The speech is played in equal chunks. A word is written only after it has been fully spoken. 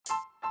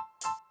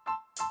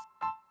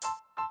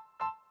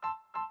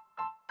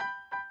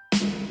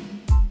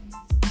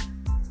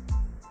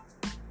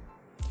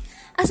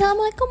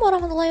Assalamualaikum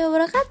warahmatullahi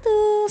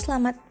wabarakatuh.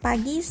 Selamat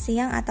pagi,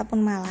 siang,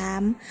 ataupun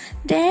malam.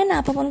 Dan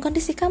apapun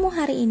kondisi kamu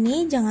hari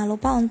ini, jangan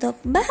lupa untuk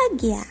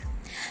bahagia.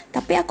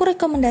 Tapi aku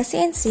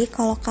rekomendasiin sih,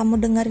 kalau kamu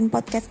dengerin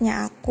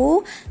podcastnya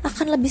aku,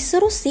 akan lebih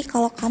seru sih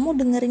kalau kamu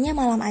dengerinnya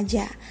malam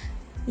aja.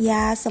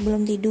 Ya,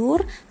 sebelum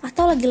tidur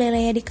atau lagi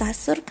leleh di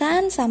kasur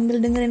kan,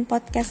 sambil dengerin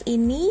podcast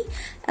ini,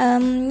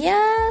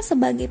 ya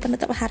sebagai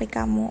penutup hari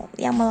kamu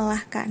yang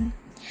melelahkan.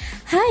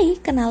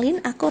 Hai, kenalin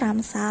aku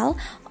Ramsal.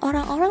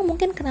 Orang-orang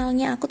mungkin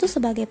kenalnya aku tuh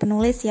sebagai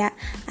penulis ya.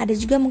 Ada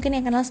juga mungkin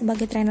yang kenal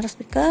sebagai trainer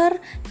speaker.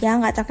 Ya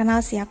gak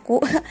terkenal sih aku.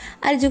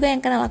 Ada juga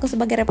yang kenal aku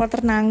sebagai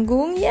reporter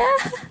nanggung. Ya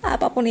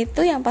apapun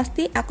itu, yang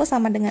pasti aku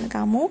sama dengan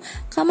kamu,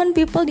 common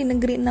people di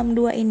negeri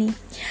 62 ini.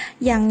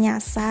 Yang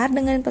nyasar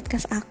dengerin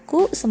podcast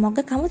aku,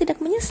 semoga kamu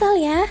tidak menyesal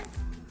ya.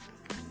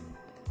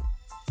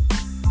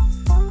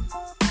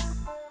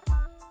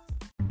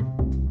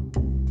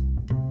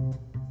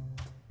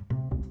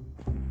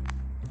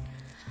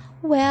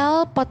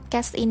 Well,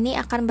 podcast ini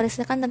akan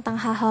berisikan tentang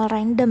hal-hal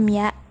random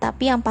ya.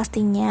 Tapi yang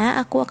pastinya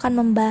aku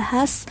akan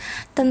membahas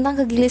tentang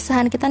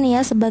kegelisahan kita nih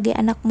ya, sebagai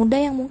anak muda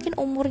yang mungkin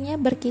umurnya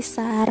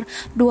berkisar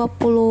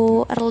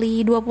 20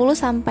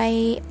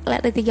 sampai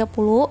late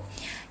 30,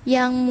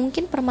 yang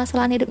mungkin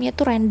permasalahan hidupnya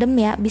tuh random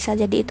ya. Bisa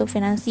jadi itu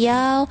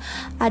finansial,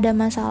 ada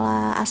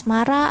masalah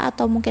asmara,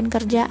 atau mungkin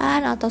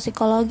kerjaan, atau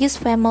psikologis,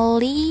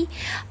 family,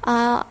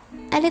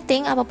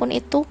 anything, apapun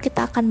itu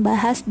kita akan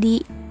bahas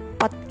di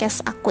podcast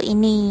aku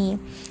ini.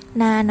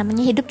 Nah,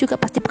 namanya hidup juga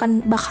pasti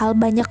bakal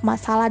banyak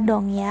masalah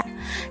dong ya.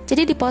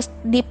 Jadi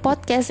di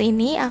podcast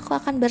ini aku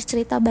akan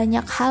bercerita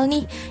banyak hal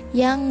nih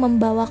yang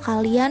membawa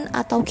kalian,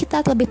 atau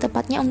kita lebih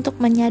tepatnya, untuk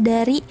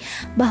menyadari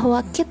bahwa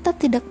kita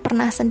tidak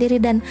pernah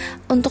sendiri, dan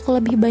untuk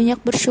lebih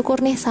banyak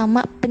bersyukur nih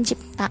sama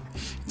pencipta.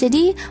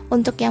 Jadi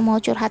untuk yang mau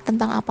curhat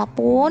tentang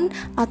apapun,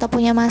 atau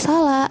punya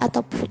masalah,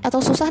 atau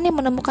susah nih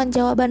menemukan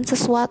jawaban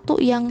sesuatu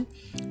yang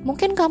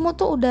mungkin kamu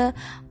tuh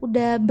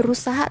udah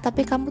berusaha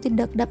tapi kamu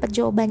tidak dapat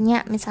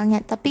jawabannya misalnya,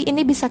 tapi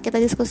ini bisa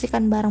kita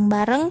diskusikan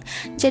bareng-bareng.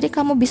 Jadi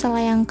kamu bisa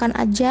layangkan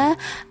aja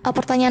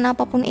pertanyaan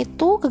apapun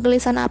itu,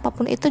 kegelisahan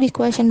apapun itu di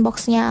question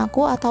boxnya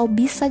aku, atau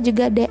bisa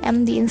juga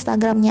DM di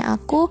Instagramnya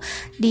aku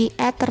di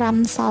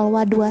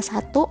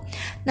 @ramsalwa21.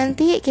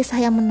 Nanti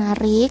kisah yang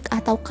menarik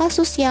atau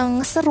kasus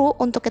yang seru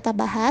untuk kita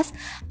bahas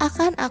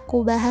akan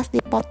aku bahas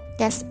di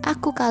podcast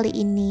aku kali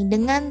ini,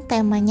 dengan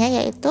temanya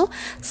yaitu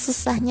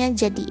susahnya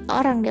jadi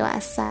orang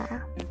dewasa.